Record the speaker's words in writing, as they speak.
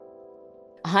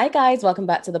Hi guys, welcome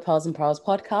back to the Pearls and Pearls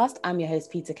podcast. I'm your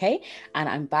host Peter Kay, and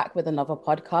I'm back with another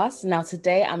podcast. Now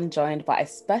today I'm joined by a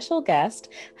special guest.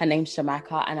 Her name's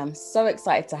Chiamaka, and I'm so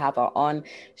excited to have her on.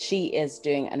 She is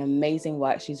doing an amazing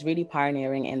work. She's really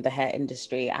pioneering in the hair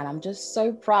industry, and I'm just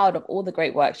so proud of all the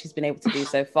great work she's been able to do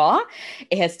so far.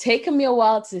 It has taken me a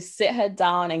while to sit her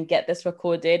down and get this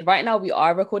recorded. Right now we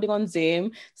are recording on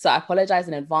Zoom, so I apologize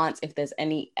in advance if there's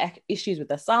any issues with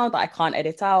the sound that I can't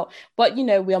edit out. But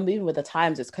we are moving with the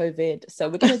times. It's COVID, so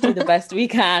we're gonna do the best we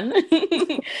can.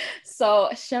 So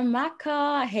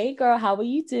Chiamaka, hey girl, how are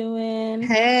you doing?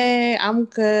 Hey, I'm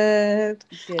good.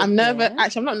 Good, I'm nervous. good.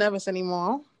 Actually, I'm not nervous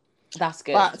anymore, That's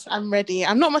good. but I'm ready.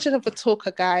 I'm not much of a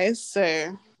talker, guys,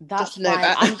 so That's just know fine.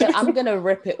 that. I'm gonna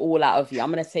rip it all out of you.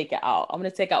 I'm gonna take it out. I'm gonna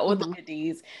take out all the Mhm.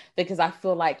 goodies because I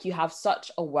feel like you have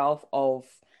such a wealth of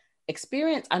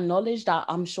experience and knowledge that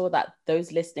I'm sure that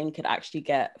those listening could actually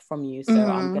get from you. So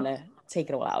I'm Mhm. gonna take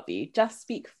it all out of you. Just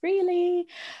speak freely.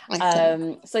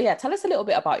 Okay. So yeah, tell us a little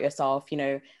bit about yourself,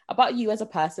 about you as a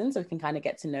person, so we can kind of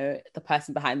get to know the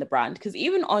person behind the brand. Because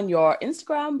even on your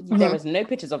Instagram, there Mhm. is no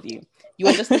pictures of you. You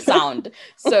are just the sound.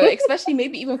 So especially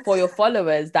maybe even for your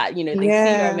followers that, they see your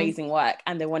Yeah. amazing work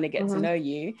and they want to get to Mhm. know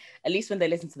you, at least when they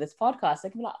listen to this podcast, they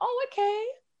can be like, oh, okay.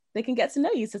 They can get to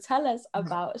know you. So tell us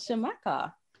about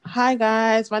Chiamaka. Hi,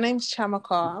 guys. My name's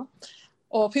Chiamaka,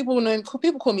 or people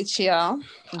call me Chia. I'm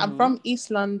Mm-hmm. from East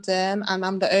London, and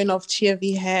I'm the owner of Chia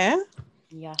V Hair.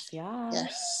 Yes, yes.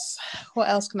 Yes. What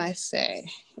else can I say?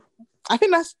 I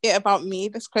think that's it about me.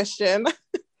 This question.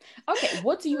 Okay,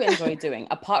 what do you enjoy doing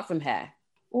apart from hair?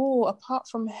 Oh, apart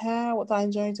from hair, what do I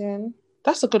enjoy doing?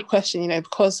 That's a good question,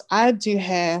 because I do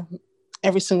hair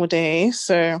every single day.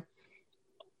 So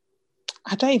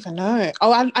I don't even know.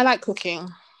 Oh, I like cooking.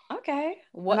 Okay.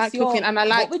 I like cooking and I What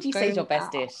like would you say is your going best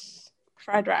out. dish?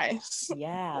 Fried rice.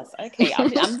 Yes. Okay.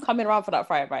 I'm coming around for that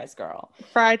fried rice, girl.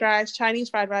 Fried rice, Chinese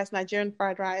fried rice, Nigerian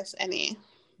fried rice, any.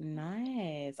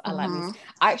 Nice. I like me. Mm-hmm.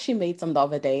 I actually made some the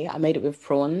other day. I made it with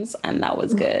prawns and that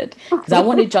was good. Because I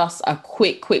wanted just a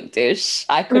quick dish.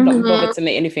 I could not be bothered Mm-hmm. to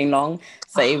make anything long.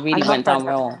 So it I really love went fried down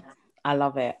rice. well. I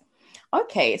love it.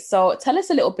 Okay. So tell us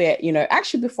a little bit,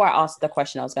 actually before I ask the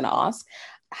question I was going to ask,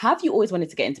 have you always wanted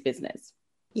to get into business?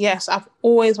 Yes, I've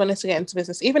always wanted to get into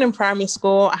business. Even in primary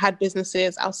school, I had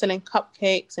businesses. I was selling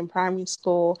cupcakes in primary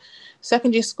school.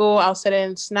 Secondary school, I was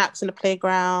selling snacks in the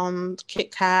playground,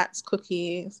 Kit Kats,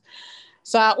 cookies.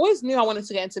 So I always knew I wanted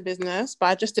to get into business, but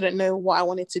I just didn't know what I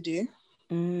wanted to do.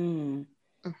 Mm.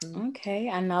 Mm-hmm. Okay,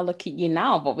 and now look at you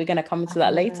now, but we're going to come into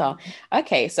that later.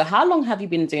 Okay, so how long have you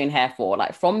been doing hair for?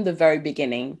 Like from the very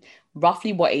beginning,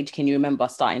 roughly what age can you remember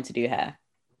starting to do hair?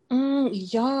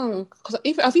 Young, because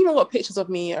I've even got pictures of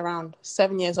me around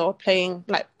 7 years old playing,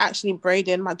 like actually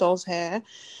braiding my doll's hair.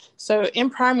 So in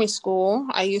primary school,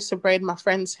 I used to braid my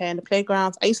friend's hair in the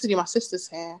playgrounds. I used to do my sister's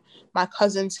hair, my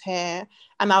cousin's hair,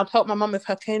 and I would help my mum with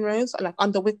her cane rows, like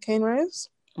under wig cane rows.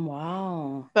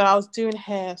 Wow. So I was doing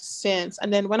hair since,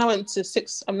 and then when I went to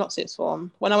I'm not sixth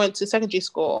form, when I went to secondary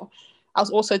school, I was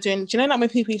also doing, do you know like when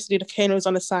people used to do the cane rows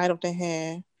on the side of their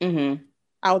hair? Mm-hmm.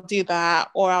 I would do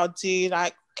that, or I would do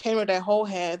like cane with their whole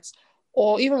heads,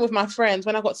 or even with my friends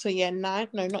when I got to year nine,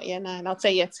 no, not year nine, I'd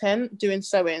say year 10, doing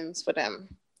sew-ins for them.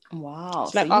 Wow.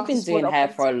 So So like you've after been school, doing they'll hair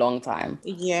come for a to, long time.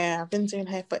 yeah, I've been doing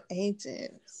hair for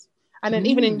ages. And then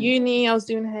even in Mm. uni, I was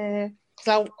doing hair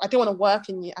because I didn't want to work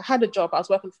in uni. I had a job, I was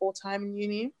working full time in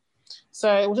uni.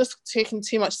 So it was just taking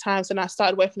too much time. So then I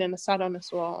started working in the salon as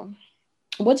well.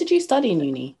 What did you study in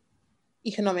uni?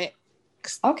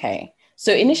 Economics. Okay.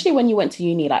 So Mhm. initially when you went to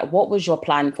uni, like what was your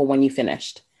plan for when you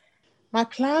finished? My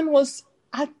plan was,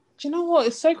 do you know what?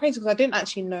 It's so crazy because I didn't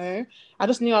actually know. I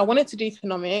just knew I wanted to do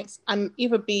economics and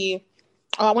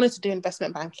I wanted to do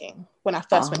investment banking when I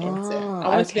first went into it. I Ah,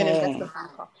 wanted to be an okay. investment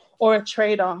banker or a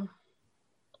trader.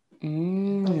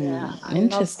 Yeah,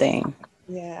 Interesting.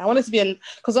 I wanted to be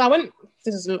because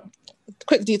this is a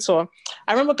quick detour.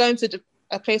 I remember going to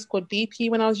a place called BP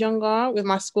when I was younger with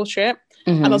my school trip,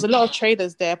 and there was Mm-hmm. a lot of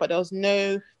traders there, but there was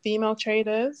no female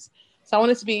traders. So I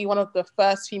wanted to be one of the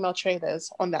first female traders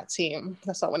on that team.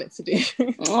 That's what I wanted to do.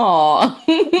 Oh.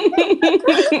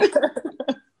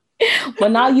 Well,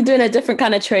 now you're doing a different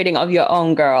kind of trading of your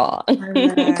own, girl. I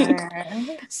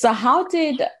know. So how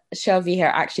did Chia V Hair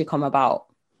actually come about?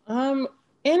 Um,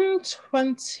 in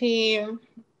 20,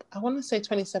 I want to say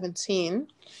 2017,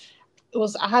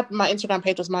 I had my Instagram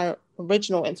page was my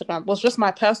original Instagram, was just my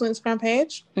personal Instagram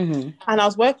page. Mm-hmm. And I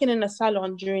was working in a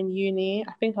salon during uni.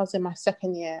 I think I was in my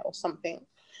second year or something.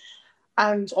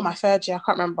 Or my third year, I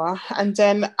can't remember. And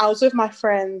then I was with my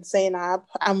friend Zainab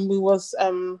and we was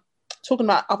talking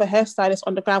about other hairstylists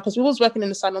on the ground because we was working in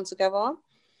the salon together.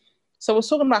 So we're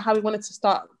talking about how we wanted to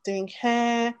start doing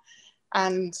hair.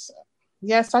 And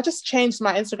yes, I just changed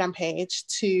my Instagram page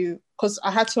because I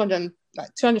had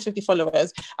 250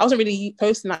 followers. I wasn't really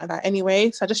posting like that anyway.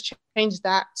 So I just changed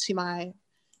that to my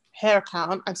hair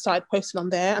account and started posting on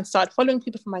there and started following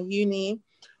people from my uni,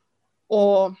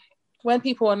 or when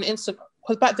people on Instagram,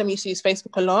 because back then we used to use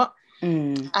Facebook a lot.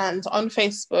 And on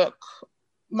Facebook,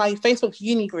 my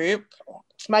uni group's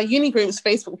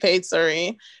Facebook page,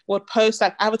 would post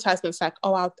like advertisements like,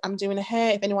 oh, I'm doing a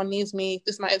hair. If anyone needs me,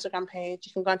 this is my Instagram page.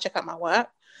 You can go and check out my work.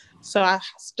 So I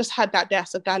just had that there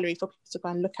as a gallery for people to go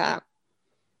and look at.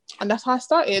 And that's how I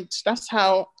started.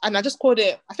 And I just called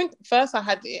it, I think first I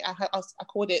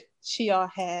called it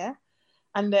Chia Hair.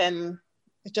 And then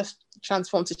it just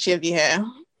transformed to Chia V Hair.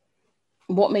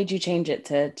 What made you change it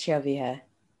to Chia V Hair?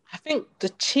 I think the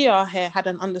Chia Hair had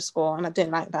an underscore and I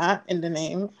didn't like that in the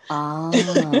name.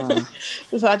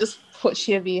 So I just put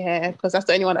Chia V Hair because that's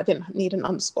the only one that didn't need an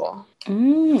underscore.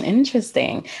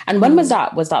 Interesting. And when was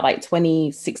that? Was that like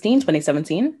 2016,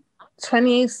 2017?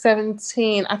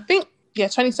 2017. I think,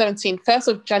 2017. 1st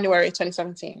of January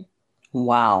 2017.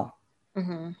 Wow.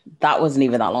 That wasn't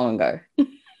even that long ago.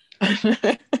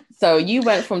 So you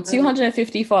went from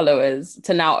 250 followers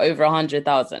to now over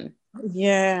 100,000.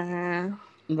 Yeah.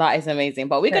 That is amazing.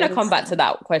 But we're going to come back to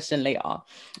that question later.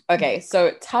 Okay,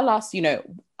 so tell us,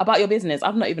 about your business.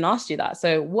 I've not even asked you that.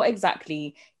 So what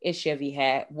exactly is Chia V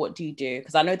Hair? What do you do?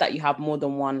 Because I know that you have more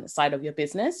than one side of your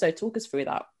business. So talk us through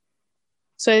that.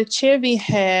 So Chia V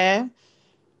Hair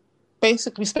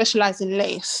basically specialize in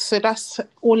lace. So that's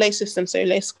all lace systems. So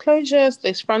lace closures,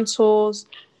 lace frontals,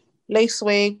 lace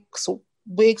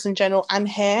wigs in general, and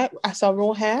hair. I sell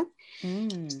raw hair.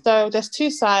 So there's two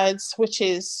sides, which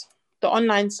is the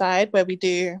online side where we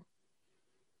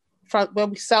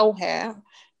sell hair.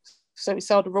 So we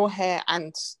sell the raw hair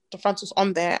and the frontals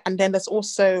on there. And then there's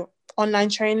also online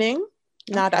training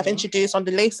now that I've introduced on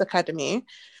the Lace Academy.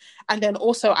 And then I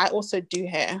also do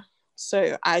hair.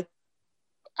 So I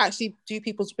actually do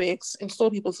people's wigs, install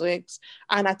people's wigs,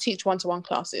 and I teach one-to-one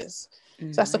classes.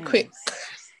 So that's a quick...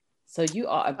 So you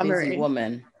are a busy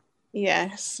woman.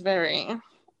 Yes, very.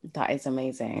 That is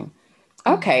amazing.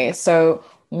 Okay, so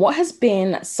what has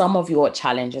been some of your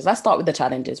challenges? Let's start with the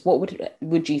challenges. What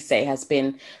would you say has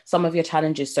been some of your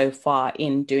challenges so far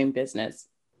in doing business?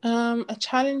 A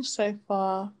challenge so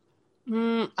far.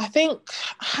 I think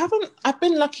I've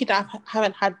been lucky that I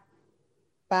haven't had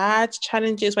bad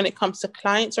challenges when it comes to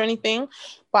clients or anything.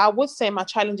 But I would say my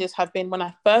challenges have been when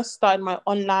I first started my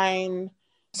online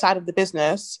side of the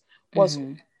business was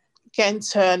getting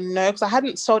to know, because I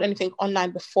hadn't sold anything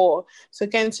online before. So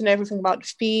getting to know everything about the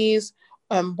fees,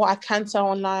 what I can sell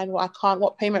online, what I can't,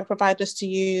 what payment providers to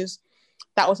use.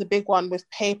 That was a big one with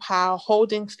PayPal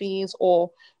holding fees,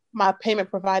 or my payment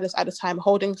providers at the time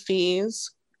holding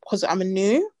fees because I'm a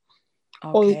new,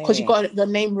 or because you got your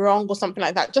name wrong or something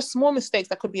like that. Just small mistakes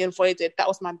that could be avoided. That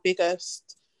was my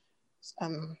biggest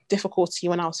difficulty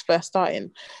when I was first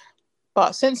starting.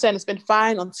 But since then, it's been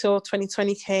fine until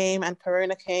 2020 came and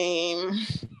Corona came.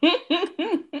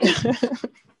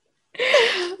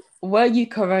 Were you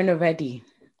Corona ready?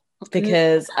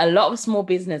 Because a lot of small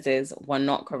businesses were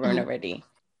not Corona ready.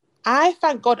 I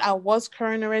thank God I was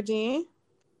Corona ready.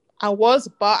 I was,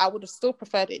 but I would have still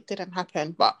preferred it didn't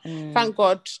happen. But thank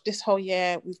God this whole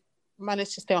year we've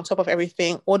managed to stay on top of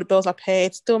everything. All the bills are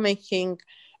paid, still making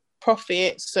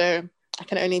profit. So I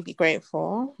can only be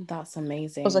grateful. That's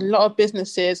amazing. Because a lot of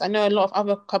businesses, I know a lot of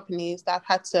other companies that have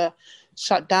had to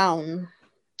shut down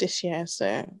this year.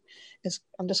 So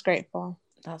I'm just grateful.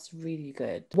 That's really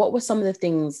good. What were some of the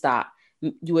things that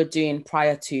you were doing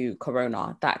prior to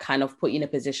Corona that kind of put you in a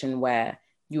position where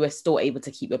you were still able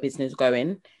to keep your business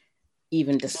going,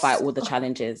 even despite all the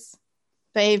challenges?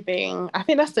 Saving. I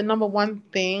think that's the number one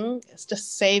thing. It's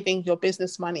just saving your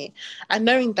business money and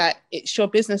knowing that it's your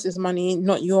business's money,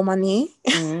 not your money.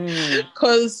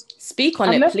 Because speak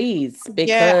on it, please.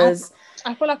 Because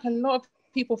I feel like a lot of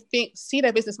people see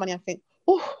their business money and think,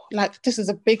 oh, like this is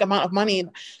a big amount of money.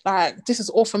 Like this is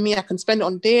all for me. I can spend it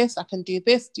on this. I can do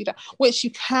this, do that, which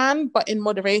you can, but in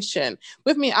moderation.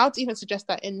 With me, I would even suggest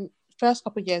that in first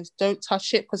couple of years, don't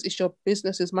touch it because it's your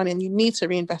business's money and you need to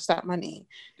reinvest that money.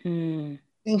 In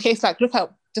case, like, look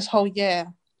at this whole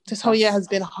year. This whole year has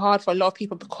been hard for a lot of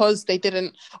people because they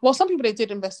didn't. Well, some people, they did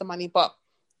invest the money, but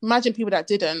imagine people that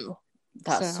didn't.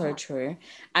 That's so true.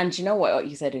 And you know what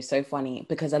you said is so funny,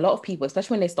 because a lot of people,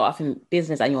 especially when they start off in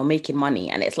business and you're making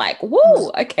money and it's like,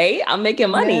 whoa, okay, I'm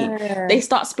making money. Yeah. They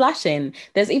start splashing.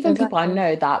 There's even people I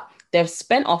know that they've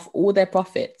spent off all their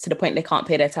profit to the point they can't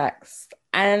pay their tax.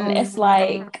 And it's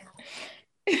like...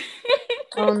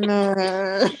 Oh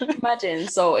no. Imagine.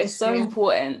 So it's so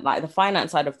important. Like the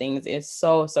finance side of things is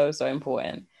so, so, so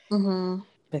important. Mm-hmm.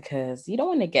 Because you don't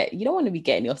want to be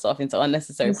getting yourself into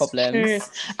unnecessary problems. True.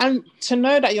 And to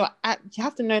know that you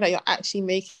have to know that you're actually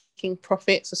making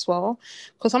profits as well.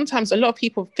 Because sometimes a lot of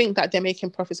people think that they're making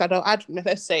profits. I'll add,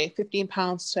 let's say,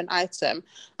 £15 to an item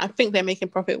and think they're making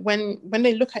profit. When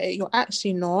they look at it, you're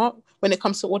actually not. When it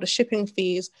comes to all the shipping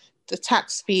fees, the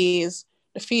tax fees,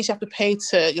 the fees you have to pay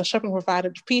to your shopping provider,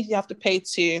 the fees you have to pay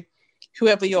to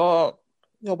whoever your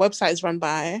website is run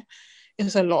by,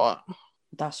 is a lot.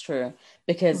 That's true,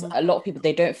 because a lot of people,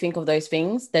 they don't think of those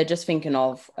things. They're just thinking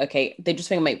of, okay, they just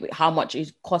think how much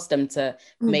it costs them to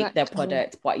make their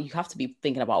product, but you have to be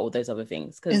thinking about all those other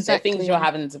things because they're things you're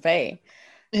having to pay.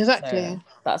 Exactly. So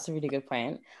that's a really good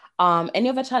point. Any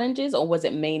other challenges, or was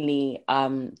it mainly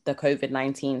the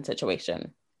COVID-19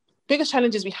 situation? Biggest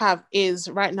challenges we have is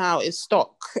right now is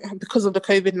stock because of the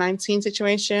COVID-19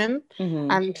 situation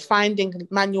and finding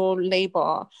manual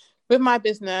labor. With my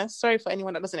business, sorry for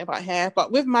anyone that doesn't know about hair,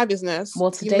 but with my business, well,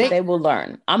 today they will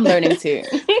learn. I'm learning too.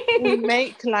 We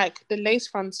make like the lace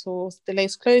frontals, the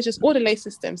lace closures, all the lace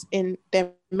systems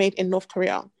they're made in North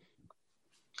Korea.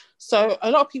 So a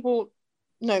lot of people,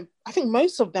 no, I think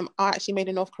most of them are actually made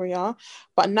in North Korea,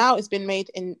 but now it's been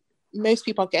made in, most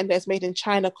people are getting theirs made in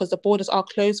China because the borders are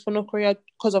closed for North Korea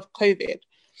because of COVID.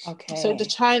 Okay. So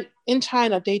in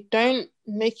China, they don't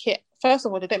make it, first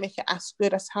of all, they don't make it as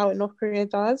good as how North Korea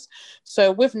does.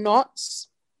 So with knots,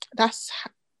 that's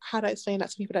how do I explain that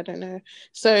to people that don't know?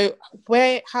 So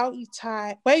where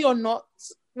your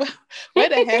knots, where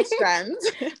the hair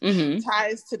strands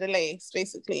ties to the lace,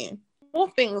 basically. More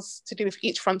things to do with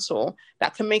each frontal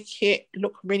that can make it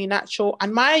look really natural.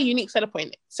 And my unique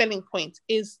selling point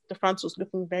is the frontals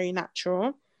looking very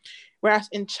natural. Whereas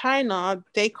in China,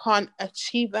 they can't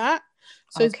achieve that.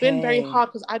 So it's been very hard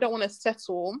because I don't want to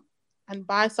settle and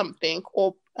buy something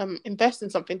or invest in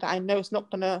something that I know is not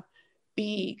going to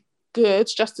be good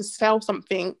just to sell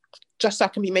something just so I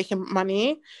can be making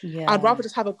money. Yeah. I'd rather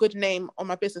just have a good name on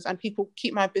my business and people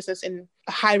keep my business in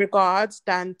high regards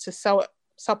than to sell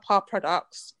subpar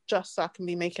products just so I can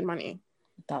be making money.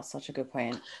 That's such a good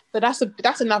point. But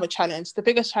that's another challenge. The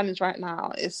biggest challenge right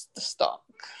now is the stock.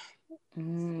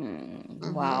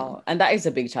 Wow. And that is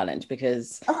a big challenge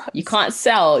because you can't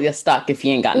sell your stock if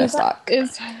you ain't got no stock.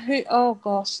 Oh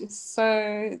gosh, it's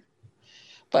so...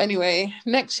 But anyway,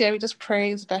 next year we just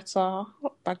pray it's better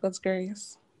by God's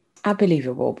grace. I believe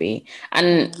it will be.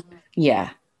 And yeah,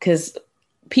 because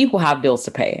people have bills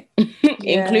to pay,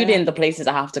 including the places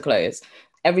that have to close.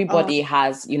 Everybody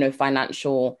has,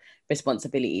 financial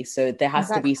responsibility. So there has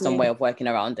to be some way of working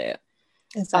around it.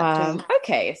 Exactly.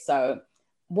 Okay, so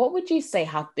what would you say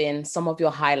have been some of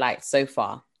your highlights so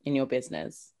far in your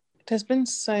business? There's been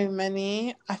so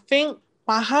many. I think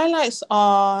my highlights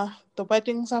are the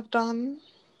weddings I've done,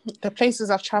 the places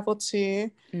I've traveled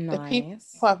to, the people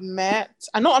I've met.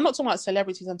 I'm not talking about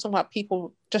celebrities, I'm talking about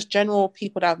people, just general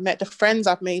people that I've met, the friends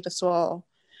I've made as well.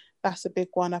 That's a big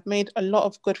one. I've made a lot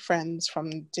of good friends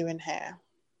from doing hair.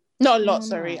 Not a lot,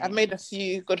 sorry. Nice. I've made a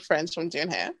few good friends from doing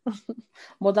hair.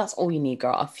 Well, that's all you need,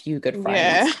 girl. A few good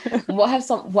friends. Yeah.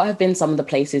 What have been some of the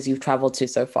places you've traveled to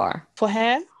so far? For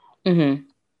hair? So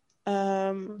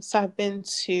I've been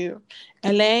to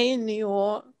LA, New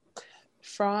York,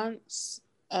 France,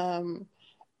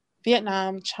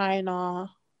 Vietnam,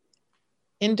 China,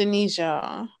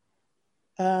 Indonesia,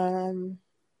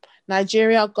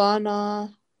 Nigeria,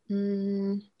 Ghana.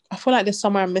 I feel like there's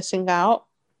somewhere I'm missing out.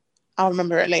 I'll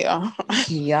remember it later.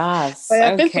 Yes. But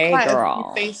I've been to quite a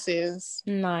few places.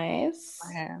 Nice.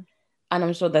 Yeah. And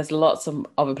I'm sure there's lots of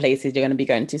other places you're going to be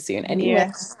going to soon anyway.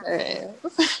 Yes, there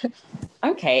is.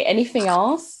 Okay. Anything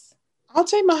else? I'll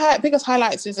say my biggest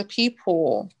highlights is the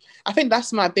people. I think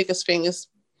that's my biggest thing is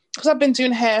because I've been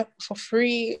doing hair for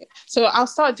free. So I'll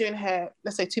start doing hair,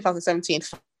 let's say 2017,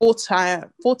 full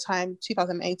time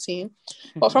 2018.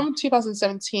 But from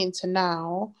 2017 to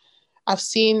now, I've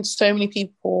seen so many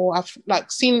people.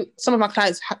 I've seen some of my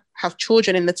clients have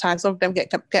children in the time. Some of them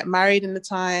get married in the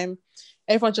time.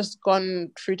 Everyone's just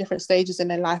gone through different stages in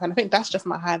their life. And I think that's just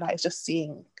my highlight, is just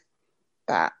seeing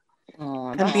that.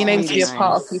 And being able to be a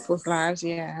part of people's lives.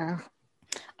 Yeah.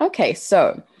 Okay,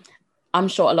 so I'm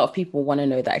sure a lot of people want to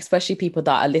know that, especially people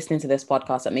that are listening to this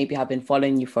podcast that maybe have been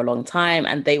following you for a long time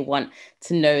and they want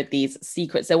to know these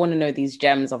secrets. They want to know these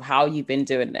gems of how you've been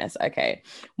doing this. Okay.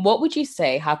 What would you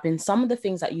say have been some of the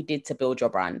things that you did to build your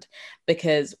brand?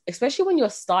 Because especially when you're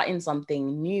starting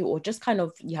something new or just kind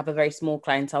of you have a very small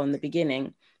clientele in the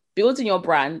beginning, building your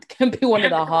brand can be one of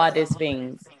the hardest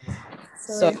things.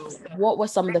 So what were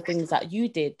some of the things that you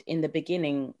did in the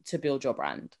beginning to build your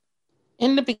brand?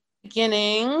 In the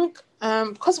beginning,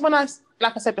 because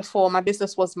like I said before, my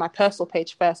business was my personal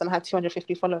page first and I had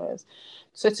 250 followers.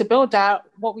 So to build that,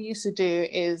 what we used to do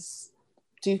is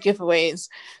do giveaways.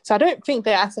 So I don't think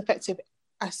they're as effective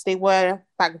as they were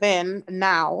back then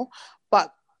now,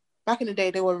 but back in the day,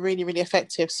 they were really, really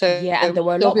effective. So Yeah, and they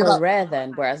were a they'll lot be more about, rare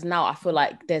then, whereas now I feel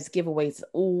like there's giveaways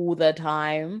all the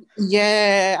time.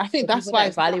 yeah, I think So that's people why don't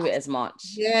it's value it as much.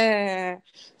 yeah.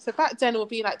 So back then it would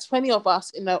be like 20 of us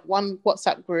in a one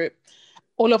WhatsApp group,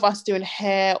 all of us doing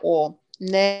hair or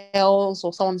nails,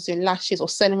 or someone's doing lashes or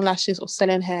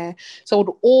selling hair. So it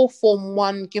would all form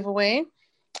one giveaway.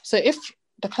 So if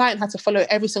the client had to follow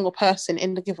every single person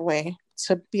in the giveaway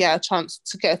to get a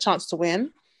chance to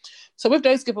win. So with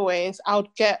those giveaways, I would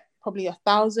get probably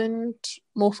 1,000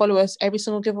 more followers every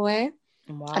single giveaway.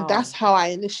 And that's Wow. how I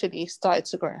initially started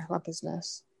to grow my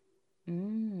business.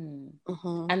 Mm.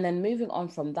 Mm-hmm. And then moving on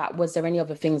from that, was there any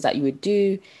other things that you would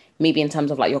do, maybe in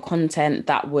terms of like your content,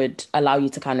 that would allow you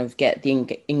to kind of get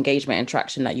the engagement and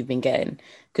traction that you've been getting?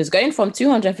 Because going from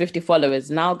 250 followers,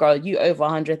 now, girl, you over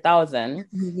 100,000,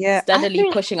 Yeah, I steadily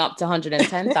think pushing up to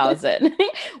 110,000.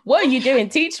 What are you doing?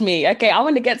 Teach me. Okay, I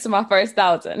want to get to my first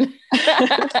 1,000.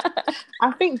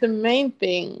 I think the main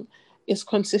thing is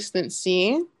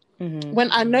consistency. Mm-hmm.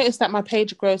 When I notice that my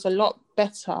page grows a lot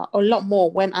better, a lot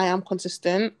more when I am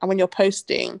consistent and when you're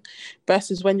posting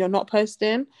versus when you're not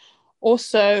posting.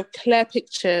 Also, clear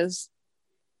pictures.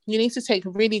 You need to take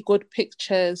really good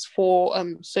pictures for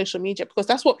social media, because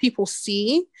that's what people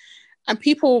see, and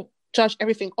people judge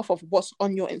everything off of what's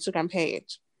on your Instagram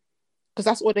page, because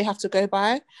that's all they have to go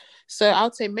by. So I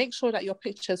would say make sure that your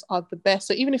pictures are the best.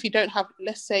 So even if you don't have,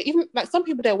 let's say, even like some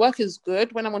people, their work is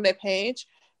good when I'm on their page,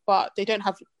 but they don't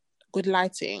have good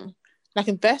lighting. Like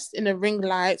invest in a ring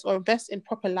light or invest in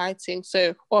proper lighting,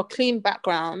 so, or a clean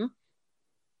background,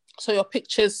 so your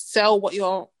pictures sell what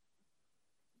you're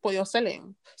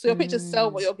selling. So your pictures sell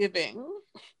what Mm. you're giving.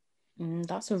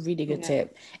 That's a really good Yeah.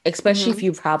 tip, especially if Mm-hmm.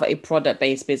 you have a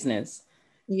product-based business.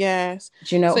 Yes.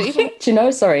 Do you know, So even do you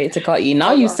know, sorry to cut you.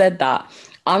 Now oh you god. said that,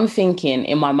 I'm thinking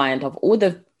in my mind of all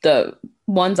the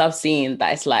ones I've seen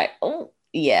that it's like, oh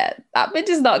yeah, that bitch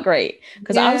is not great.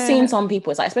 Because I've seen Yeah. some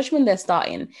people, it's like, especially when they're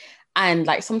starting, and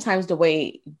like sometimes the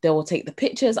way they will take the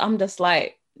pictures, I'm just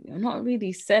like, you're not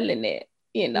really selling it,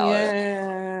 you know?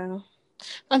 Yeah.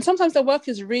 And sometimes their work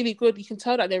is really good. You can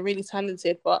tell that they're really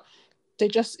talented, but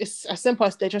it's as simple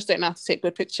as they just don't know how to take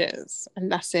good pictures.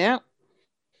 And that's it.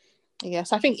 Yeah.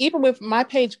 So I think even with my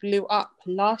page blew up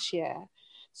last year.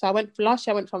 So last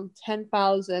year I went from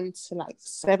 10,000 to like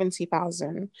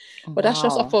 70,000. But that's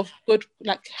just off Wow. of good,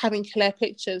 like having clear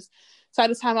pictures. So at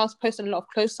the time I was posting a lot of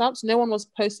close-ups. No one was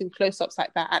posting close-ups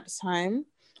like that at the time.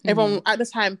 Mm-hmm. Everyone at the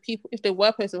time, people, if they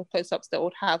were posting close-ups, they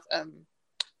would have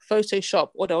Photoshop,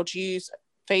 or they'll use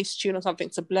Facetune or something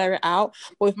to blur it out.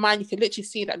 But with mine, you can literally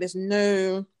see that there's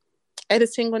no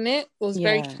editing on it. It was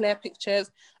very Yeah. clear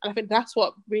pictures. And I think that's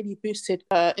what really boosted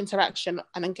interaction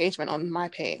and engagement on my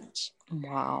page.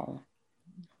 Wow.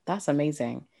 That's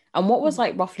amazing. And what was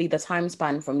like roughly the time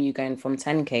span from you going from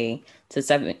 10K to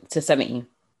 70?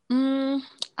 Mm,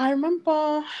 I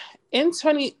remember at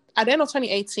the end of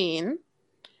 2018,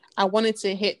 I wanted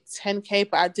to hit 10K,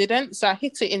 but I didn't. So I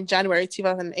hit it in January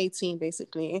 2018,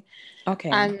 basically. Okay.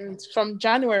 And from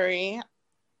January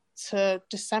to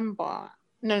December,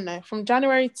 no, from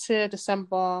January to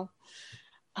December,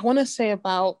 I want to say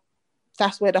about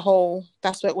that's where all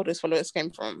those followers came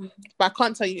from. But I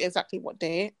can't tell you exactly what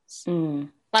dates. Mm.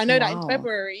 But I know that in Wow.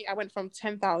 February, I went from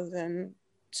 10,000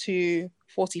 to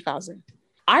 40,000.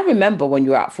 I remember when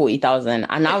you were at 40,000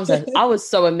 and I was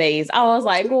so amazed. I was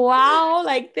like, wow,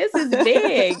 like this is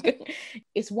big.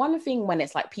 It's one thing when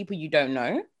it's like people you don't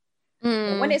know,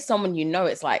 but when Mm, it's someone you know,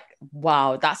 it's like,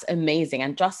 wow, that's amazing.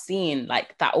 And just seeing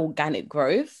like that organic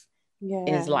growth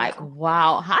is yeah. like,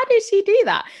 wow, how did she do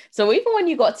that? So even when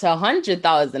you got to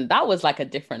 100,000, that was like a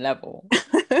different level.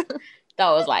 That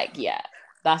was like, yeah,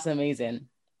 that's amazing.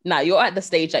 Now you're at the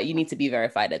stage that you need to be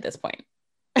verified at this point.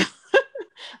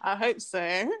 I hope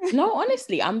so. No,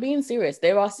 honestly, I'm being serious.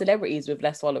 There are celebrities with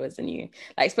less followers than you.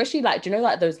 Like, especially like, do you know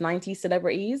like those 90s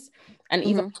celebrities? And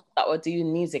even Mm-hmm, that were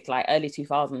doing music like early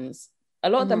 2000s. A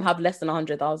lot of them mm-hmm. have less than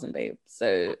 100,000, babe.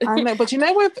 So I know, but you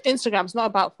know, with Instagram, it's not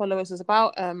about followers, it's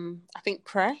about I think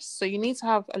press. So you need to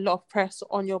have a lot of press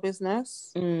on your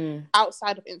business mm,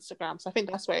 outside of Instagram. So I think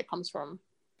that's where it comes from.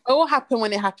 It will happen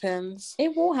when it happens.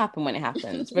 it will happen when it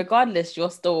happens. Regardless, you're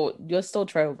still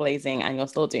trailblazing and you're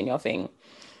still doing your thing.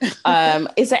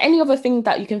 Is there any other thing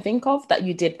that you can think of that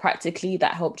you did practically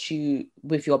that helped you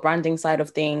with your branding side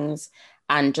of things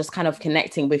and just kind of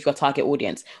connecting with your target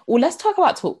audience. Well, let's talk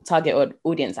about target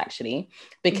audience actually,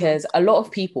 because a lot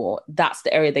of people, that's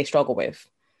the area they struggle with.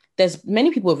 There's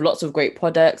many people with lots of great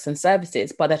products and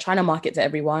services, but they're trying to market to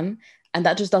everyone, and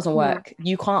that just doesn't work.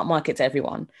 You can't market to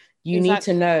everyone. You need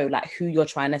to know like who you're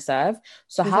trying to serve.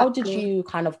 So how did you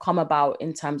kind of come about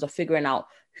in terms of figuring out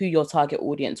who your target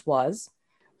audience was?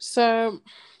 So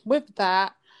with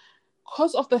that,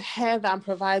 because of the hair that I'm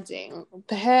providing,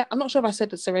 I'm not sure if I said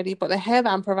this already, but the hair that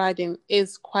I'm providing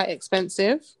is quite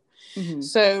expensive.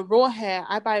 So raw hair,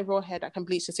 I buy raw hair that can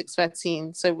bleach to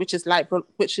 613, so which is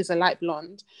a light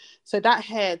blonde. So that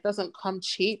hair doesn't come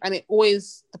cheap, and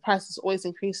the price is always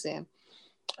increasing.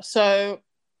 So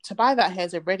to buy that hair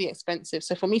is already expensive.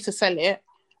 So for me to sell it,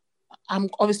 I'm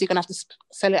obviously going to have to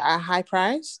sell it at a high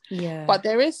price. Yeah. But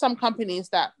there is some companies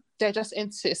that they're just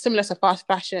into, similar to fast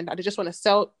fashion, that they just want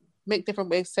to make different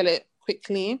wigs, sell it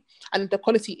quickly, and the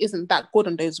quality isn't that good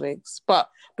on those wigs. But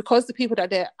because the people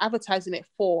that they're advertising it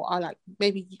for are like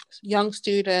maybe young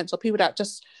students or people that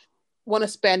just want to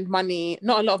spend money,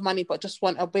 not a lot of money, but just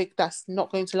want a wig that's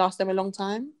not going to last them a long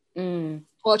time,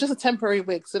 or just a temporary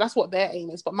wig. So that's what their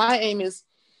aim is. But my aim is,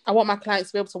 I want my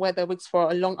clients to be able to wear their wigs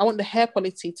I want the hair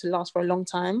quality to last for a long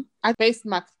time. I based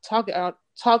my target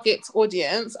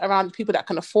audience around people that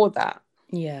can afford that.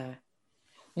 Yeah.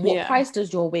 What price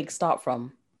does your wig start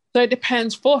from? So it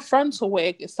depends. For a frontal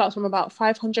wig, it starts from about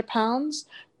 £500,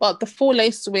 but the full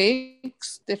lace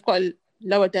wigs, they've got a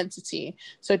lower density,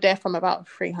 so they're from about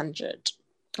 300.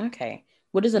 Okay.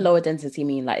 What does a lower density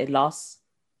mean? Like it lasts?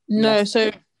 No,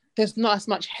 so there's not as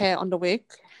much hair on the wig.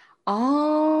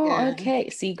 Oh, okay.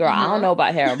 See, girl, I don't know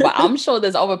about hair, but I'm sure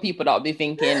there's other people that will be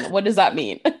thinking, what does that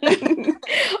mean?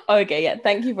 Okay, yeah.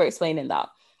 Thank you for explaining that.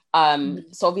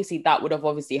 So obviously that would have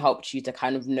obviously helped you to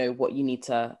kind of know what you need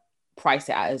to price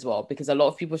it at as well, because a lot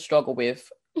of people struggle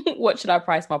with what should I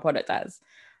price my product as?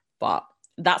 But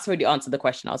that's already answered the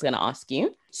question I was going to ask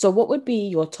you. So what would be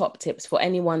your top tips for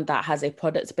anyone that has a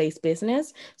product-based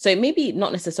business? So maybe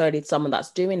not necessarily someone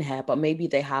that's doing hair, but maybe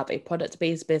they have a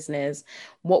product-based business.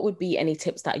 What would be any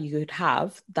tips that you would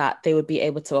have that they would be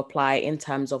able to apply in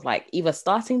terms of like either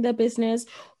starting their business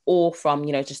or from,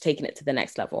 just taking it to the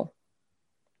next level?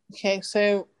 Okay,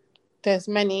 so there's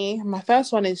many. My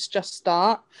first one is just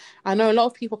start. I know a lot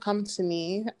of people come to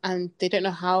me and they don't know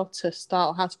how to start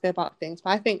or how to go about things,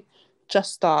 but I think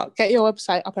just start. Get your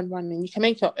website up and running. You can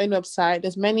make your own website.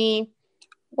 There's many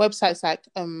websites like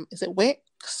is it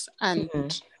Wix and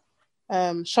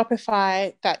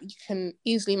Shopify that you can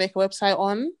easily make a website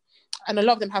on, and a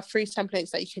lot of them have free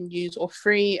templates that you can use or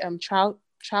free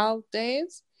trial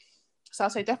days. So I'll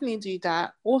say definitely do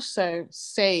that. Also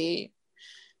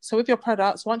so with your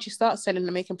products, once you start selling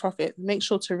and making profit, make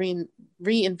sure to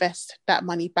reinvest that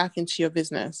money back into your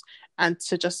business and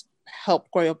to just help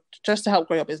grow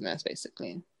your business,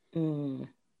 basically. And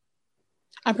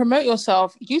promote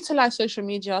yourself. Utilize social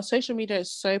media. Social media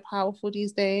is so powerful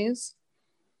these days.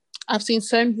 I've seen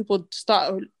so many people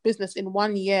start a business in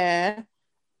 1 year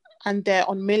and they're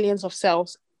on millions of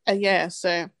sales a year.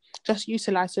 So just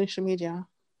utilize social media.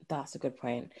 That's a good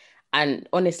point. And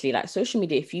honestly, like social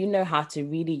media, if you know how to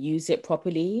really use it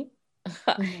properly,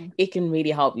 it can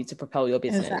really help you to propel your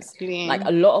business. Exactly. Like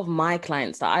a lot of my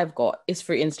clients that I've got is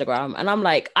through Instagram, and I'm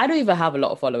like, I don't even have a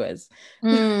lot of followers.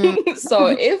 So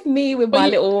if me with my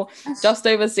little just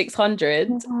over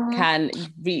 600 can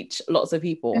reach lots of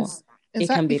people, it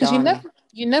can be done.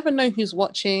 You never know who's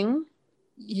watching.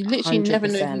 You literally 100%. Never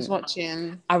know who's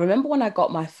watching. I remember when I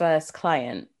got my first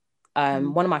client,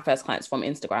 one of my first clients from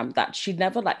Instagram, that she'd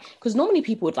never because normally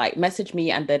people would message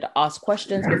me and they'd ask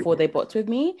questions before they booked with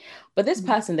me, but this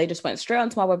person, they just went straight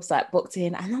onto my website, booked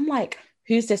in, and I'm like,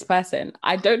 who's this person?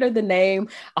 I don't know the name.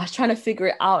 I was trying to figure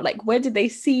it out, where did they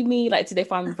see me, did they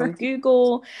find me from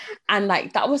Google? And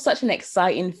that was such an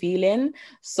exciting feeling.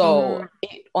 So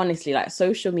it honestly,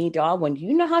 social media, when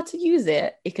you know how to use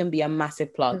it, it can be a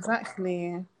massive plug.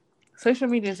 Exactly. Social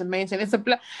media is amazing.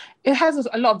 It has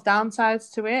a lot of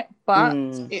downsides to it, but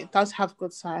it does have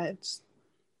good sides.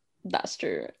 That's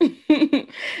true.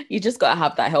 You just got to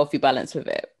have that healthy balance with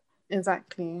it.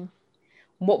 Exactly.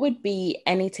 What would be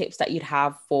any tips that you'd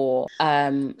have for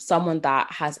someone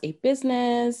that has a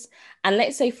business? And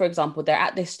let's say, for example, they're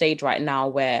at this stage right now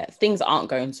where things aren't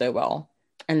going so well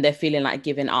and they're feeling like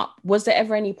giving up. Was there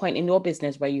ever any point in your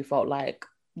business where you felt like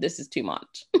this is too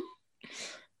much?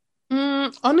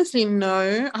 Honestly,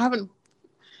 no. I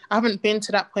haven't been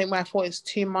to that point where I thought it's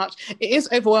too much. It is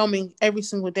overwhelming every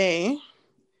single day.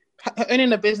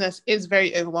 Owning a business is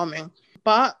very overwhelming.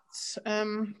 But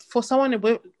for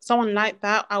someone like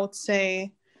that, I would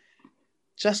say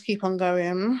just keep on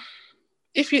going.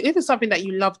 if it's something that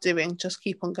you love doing, just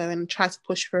keep on going and try to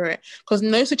push through it, because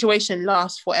no situation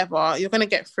lasts forever. You're going to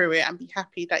get through it and be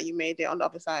happy that you made it on the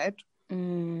other side.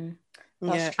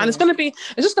 That's Yeah, true. and it's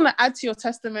just going to add to your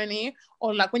testimony,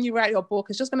 or like when you write your book,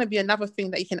 it's just going to be another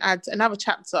thing that you can add, another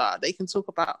chapter that you can talk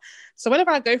about. So whenever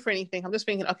I go for anything, I'm just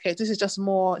thinking, okay, this is just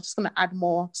more, it's just going to add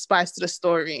more spice to the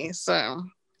story. So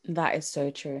that is so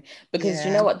true, because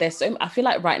you know what, I feel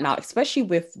like right now, especially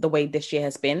with the way this year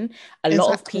has been, a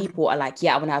lot of people are like,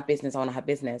 yeah, I want to have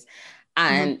business.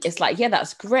 And it's like, yeah,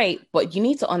 that's great, but you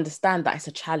need to understand that it's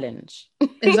a challenge.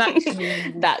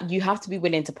 Exactly. That you have to be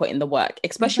willing to put in the work,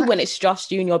 especially when it's just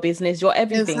you and your business, your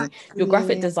everything, your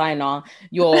graphic designer,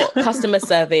 your customer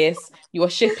service, your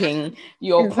shipping,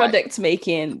 your product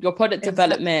making, your product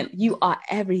development. You are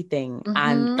everything.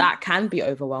 And that can be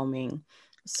overwhelming.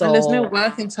 So, and there's no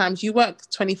working times. You work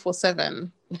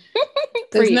 24/7.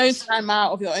 There's no time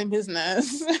out of your own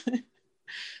business.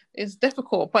 It's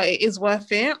difficult, but it is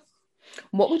worth it.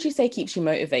 What would you say keeps you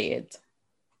motivated?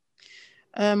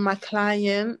 My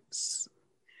clients,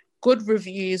 good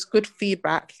reviews, good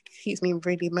feedback keeps me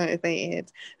really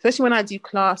motivated, especially when I do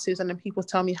classes and then people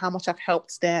tell me how much I've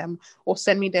helped them or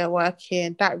send me their work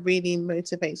in. That really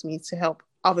motivates me to help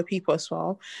other people as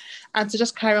well, and to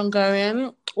just carry on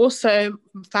going. Also,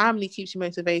 family keeps you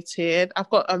motivated.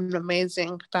 I've got an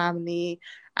amazing family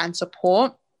and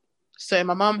support. So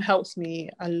my mum helps me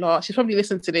a lot. She's probably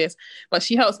listened to this, but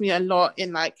she helps me a lot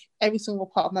in like every single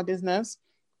part of my business.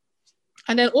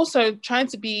 And then also trying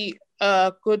to be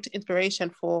a good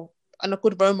inspiration for and a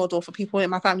good role model for people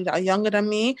in my family that are younger than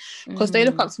me, because they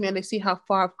look up to me and they see how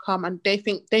far I've come and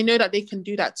they know that they can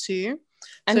do that too.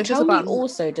 And so can we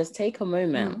also just take a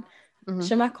moment?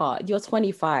 Chiamaka, you're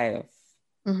 25.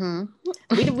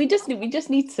 We just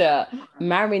need to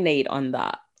marinate on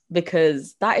that,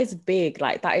 because that is big.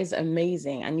 Like, that is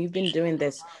amazing. And you've been doing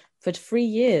this for 3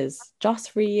 years,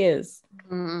 just 3 years.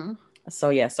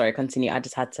 So yeah, sorry, continue. I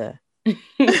just had to.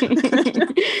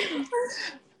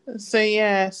 So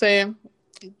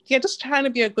just trying to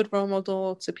be a good role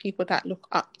model to people that look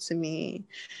up to me.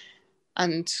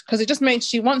 And because it just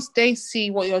makes you, once they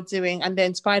see what you're doing and they're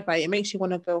inspired by it, it makes you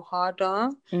want to go harder.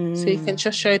 So you can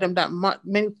just show them that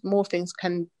many more things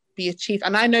can be achieved.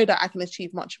 And I know that I can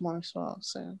achieve much more as well.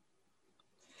 So,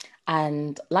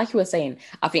 and like you were saying,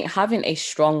 I think having a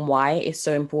strong why is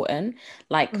so important.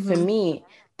 Like for me,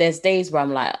 there's days where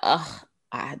I'm like,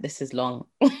 this is long.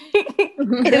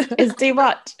 it's too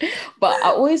much. But I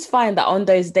always find that on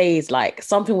those days, like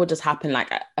something will just happen.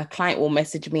 Like a client will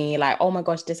message me like, oh my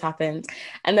gosh, this happened.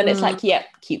 And then it's like, yeah,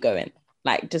 keep going.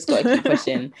 Like, just got to keep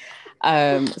pushing.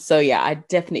 So yeah, I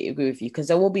definitely agree with you, because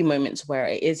there will be moments where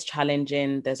it is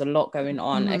challenging. There's a lot going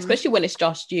on, especially when it's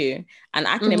just you. And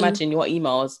I can imagine your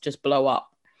emails just blow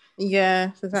up.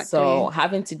 Yeah, exactly. So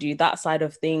having to do that side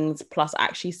of things, plus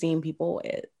actually seeing people,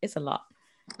 it's a lot.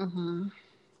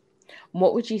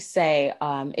 What would you say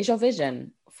is your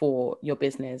vision for your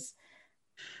business?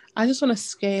 I just want to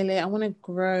scale it. I want to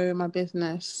grow my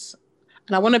business.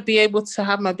 And I want to be able to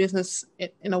have my business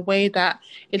in a way that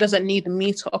it doesn't need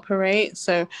me to operate.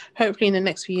 So hopefully in the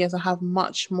next few years, I have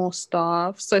much more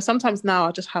staff. So sometimes now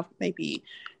I just have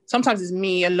sometimes it's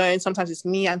me alone, sometimes it's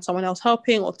me and someone else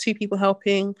helping, or 2 people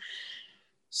helping.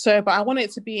 So, but I want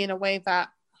it to be in a way that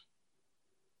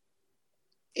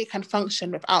it can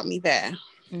function without me there.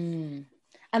 And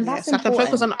that's important. I can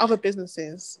focus on other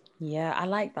businesses. Yeah, I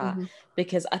like that.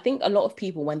 Because I think a lot of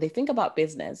people, when they think about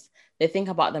business, they think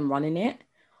about them running it.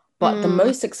 But the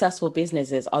most successful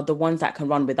businesses are the ones that can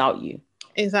run without you.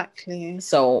 Exactly.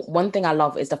 So one thing I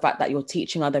love is the fact that you're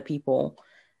teaching other people.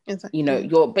 Exactly. You know,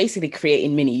 you're basically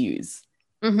creating mini yous.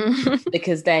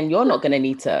 Because then you're not going to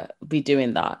need to be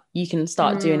doing that. You can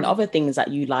start doing other things that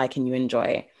you like and you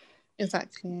enjoy.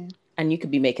 Exactly. And you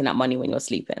could be making that money when you're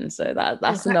sleeping. So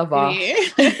that's another.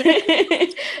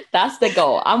 That's the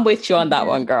goal. I'm with you on that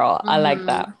one, girl. I like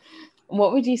that.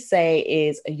 What would you say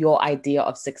is your idea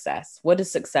of success? What does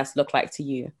success look like to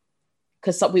you?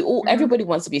 Because everybody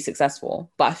wants to be successful,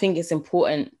 but I think it's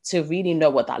important to really know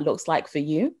what that looks like for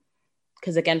you.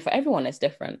 Because again, for everyone, it's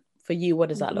different. For you, what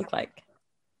does that look like?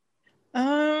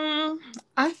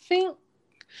 I think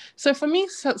so. For me,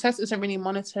 success isn't really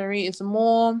monetary. It's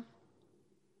more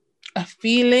a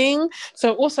feeling.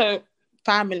 So also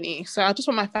family. So I just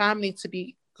want my family to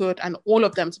be good, and all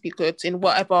of them to be good in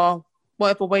whatever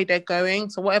way they're going.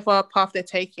 So whatever path they're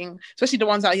taking, especially the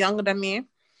ones that are younger than me.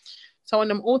 So I want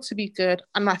them all to be good.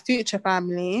 And my future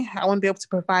family, I want to be able to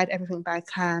provide everything that I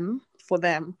can for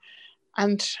them.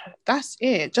 And that's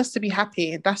it. Just to be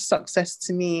happy. That's success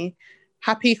to me.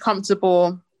 Happy,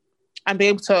 comfortable, and be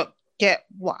able to get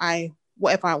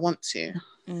whatever I want to.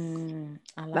 I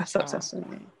like That's that. success for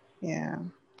me. Yeah.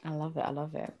 I love it. I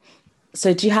love it.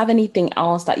 So do you have anything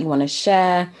else that you want to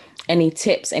share? Any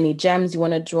tips, any gems you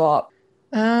want to drop?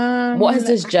 What has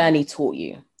this journey taught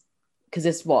you? Because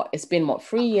it's been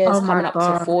 3 years, Oh my coming up to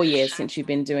God. 4 years since you've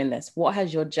been doing this. What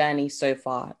has your journey so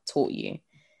far taught you?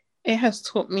 It has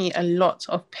taught me a lot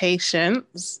of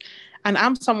patience. And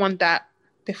I'm someone that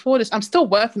before this, I'm still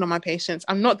working on my patience.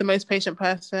 I'm not the most patient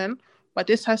person, but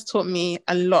this has taught me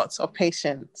a lot of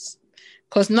patience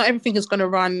because not everything is going to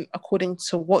run according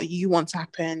to what you want to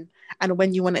happen and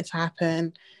when you want it to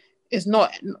happen. It's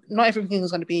not everything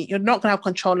is going to be, you're not going to have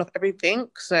control of everything.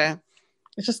 So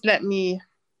it's just taught me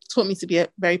to be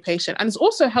very patient. And it's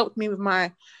also helped me with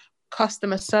my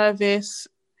customer service.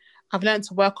 I've learned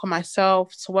to work on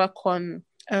myself, to work on,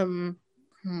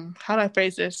 how do I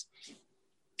phrase this?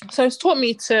 So it's taught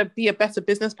me to be a better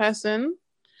business person.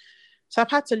 So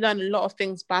I've had to learn a lot of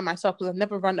things by myself because I've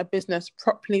never run a business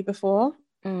properly before.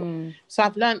 So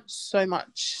I've learned so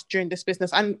much during this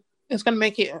business, and it's going to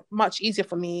make it much easier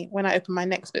for me when I open my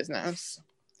next business.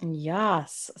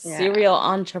 Yes, Yeah. serial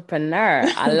entrepreneur.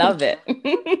 I love it.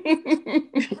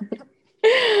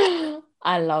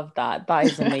 I love that. That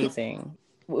is amazing.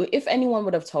 If anyone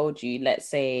would have told you, let's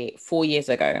say 4 years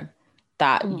ago,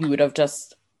 that you would have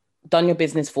just done your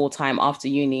business full time after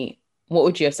uni, what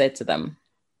would you have said to them?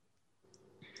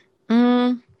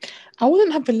 I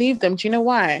wouldn't have believed them. Do you know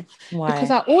why? Because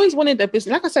Why? I always wanted a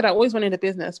business. Like I said, I always wanted a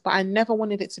business, but I never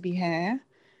wanted it to be hair.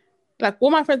 Like all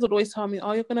my friends would always tell me,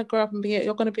 "Oh, you're gonna grow up and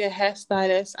you're gonna be a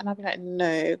hairstylist," and I'd be like,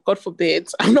 "No, God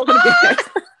forbid, I'm not gonna be a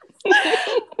hairstylist."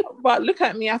 But look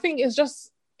at me. I think it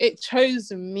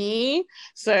chose me.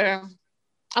 So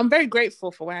I'm very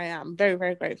grateful for where I am. Very,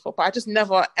 very grateful. But I just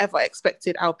never ever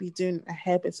expected I'll be doing a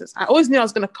hair business. I always thought I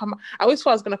was gonna come up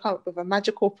with a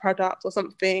magical product or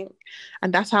something,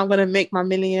 and that's how I'm gonna make my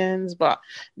millions. But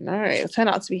no, it turned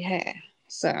out to be hair.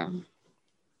 So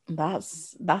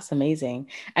That's amazing.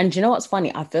 And do you know what's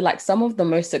funny? I feel like some of the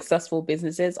most successful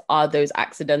businesses are those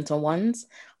accidental ones,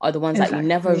 are the ones that you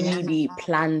never exactly. really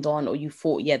planned on or you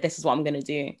thought, yeah, this is what I'm going to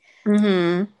do.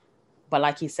 But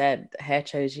like you said, hair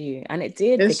chose you. And it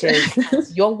did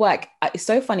because your work, it's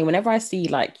so funny. Whenever I see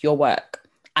like your work,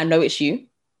 I know it's you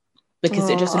because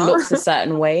it just looks a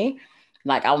certain way.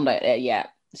 Like I'm like, yeah,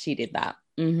 she did that.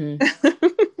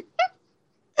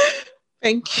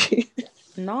 Thank you.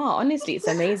 No, honestly, it's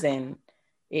amazing.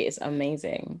 It is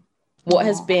amazing. What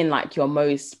has been like your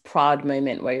most proud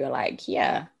moment where you're like,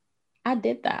 yeah, I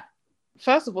did that?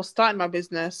 First of all, starting my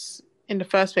business in the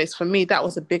first place, for me, that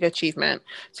was a big achievement.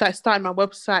 So I started my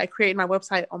website, I created my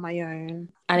website on my own.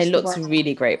 And it looks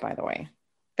really great, by the way.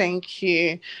 Thank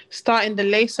you. Starting the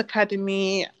Lace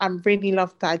Academy, I'm really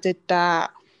loved that I did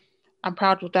that. I'm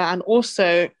proud of that. And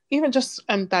also, even just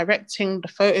directing the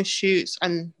photo shoots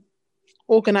and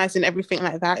organizing everything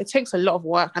like that, it takes a lot of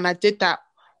work. And I did that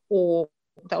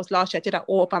that was last year, I did that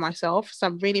all by myself. So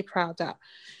I'm really proud that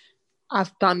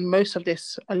I've done most of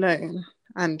this alone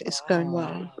and it's going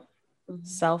well.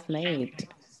 Self-made.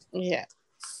 Yeah.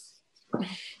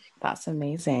 That's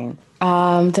amazing.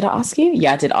 Did I ask you?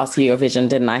 Yeah, I did ask you your vision,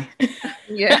 didn't I?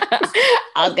 Yeah.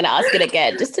 I was gonna ask it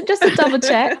again just to double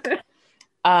check.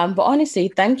 But honestly,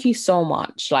 thank you so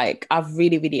much. Like I've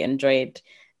really, really enjoyed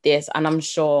this, and I'm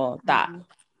sure that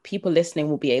people listening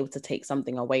will be able to take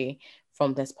something away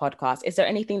from this podcast. Is there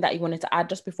anything that you wanted to add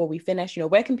just before we finish?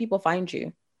 Where can people find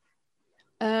you?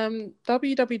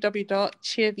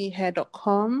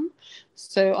 www.chiavhair.com.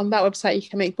 So on that website, you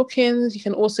can make bookings. You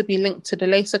can also be linked to the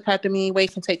Lace Academy where you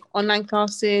can take online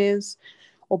classes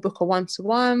or book a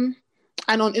one-to-one.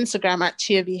 And on Instagram at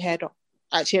Chia V Hair,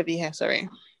 sorry.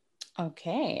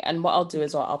 Okay. And what I'll do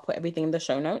is I'll put everything in the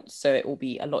show notes. So it will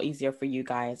be a lot easier for you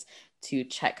guys to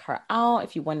check her out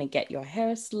if you want to get your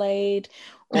hair slayed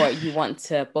or you want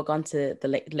to book onto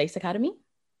the Lace Academy.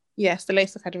 Yes, the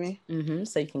Lace Academy.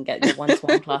 So you can get your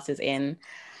one-to-one classes in.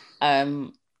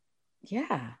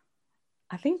 Yeah,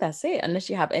 I think that's it. Unless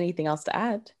you have anything else to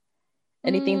add.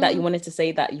 Anything that you wanted to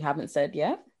say that you haven't said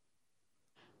yet?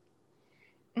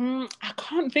 I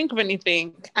can't think of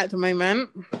anything at the moment.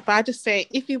 But I just say,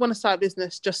 if you want to start a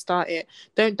business, just start it.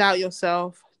 Don't doubt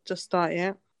yourself. Just start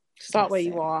it. Start where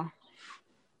you are.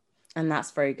 And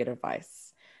that's very good advice.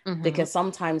 Because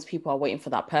sometimes people are waiting for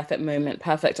that perfect moment,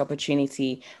 perfect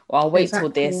opportunity, or I'll wait till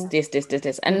this.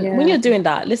 And when you're doing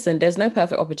that, listen, there's no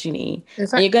perfect opportunity. And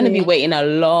you're going to be waiting a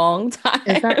long time.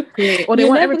 Exactly. Or they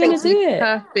want everything to be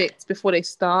perfect before they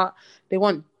start. They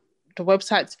want the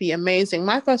website to be amazing.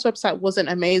 My first website wasn't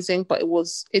amazing, but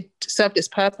it served its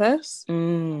purpose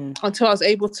until I was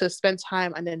able to spend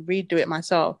time and then redo it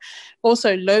myself.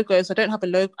 Also, logos. I don't have a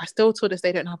logo. I still to this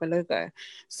day don't have a logo.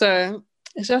 So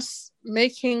it's just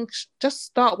just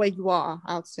start where you are,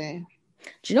 I would say.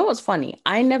 Do you know what's funny?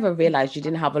 I never realized you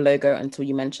didn't have a logo until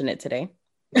you mentioned it today.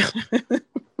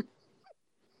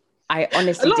 I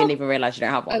honestly didn't even realize you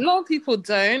don't have one. A lot of people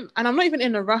don't, and I'm not even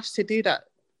in a rush to do that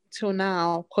till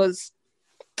now because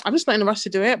I'm just not in a rush to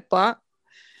do it. But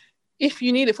if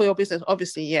you need it for your business,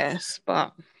 obviously yes,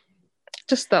 but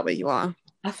just start where you are.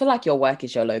 I feel like your work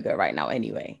is your logo right now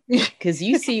anyway, because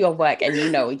you see your work and you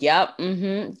know, yep,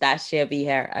 that's Chia V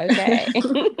Hair. Okay.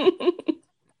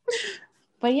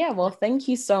 But yeah, well, thank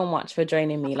you so much for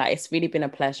joining me. Like, it's really been a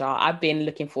pleasure. I've been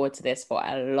looking forward to this for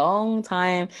a long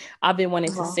time. I've been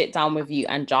wanting to sit down with you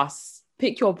and just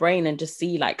pick your brain and just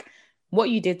see like what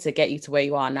you did to get you to where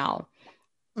you are now.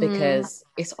 Because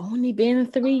it's only been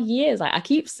 3 years. Like, I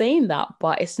keep saying that,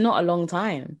 but it's not a long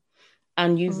time.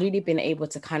 And you've really been able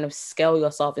to kind of scale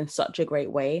yourself in such a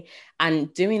great way,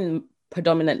 and doing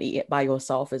predominantly it by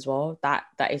yourself as well. That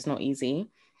is not easy.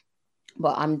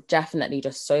 But I'm definitely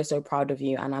just so proud of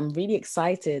you, and I'm really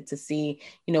excited to see,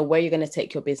 you know, where you're going to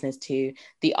take your business to,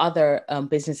 the other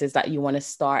businesses that you want to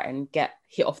start and get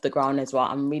hit off the ground as well.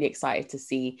 I'm really excited to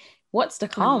see what's to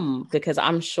come, because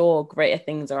I'm sure greater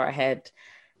things are ahead.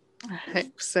 I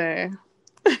hope so.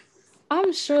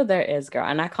 I'm sure there is, girl,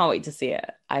 and I can't wait to see it.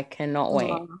 I cannot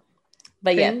wait.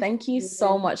 But yeah, thank you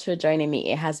so much for joining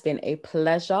me. It has been a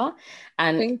pleasure.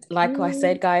 And like I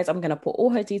said, guys, I'm going to put all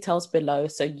her details below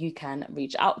so you can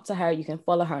reach out to her. You can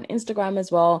follow her on Instagram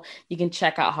as well. You can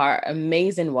check out her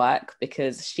amazing work,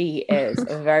 because she is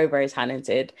very, very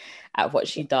talented at what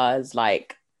she does.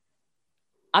 Like,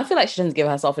 I feel like she doesn't give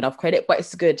herself enough credit, but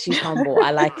it's good. She's humble.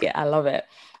 I like it. I love it.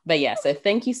 But yeah, so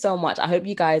thank you so much. I hope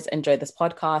you guys enjoyed this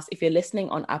podcast. If you're listening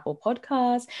on Apple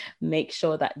Podcasts, make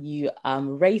sure that you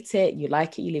rate it, you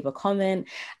like it, you leave a comment.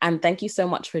 And thank you so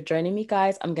much for joining me,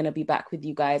 guys. I'm going to be back with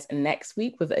you guys next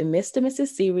week with a Mr. Mrs.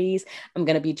 series. I'm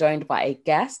going to be joined by a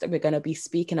guest. We're going to be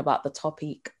speaking about the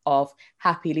topic of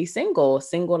happily single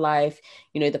life,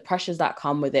 you know, the pressures that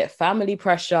come with it, family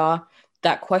pressure,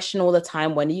 that question all the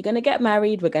time, when are you going to get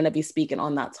married? We're going to be speaking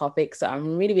on that topic. So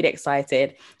I'm really, really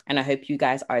excited, and I hope you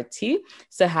guys are too.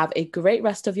 So have a great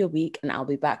rest of your week, and I'll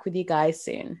be back with you guys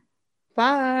soon.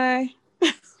 Bye.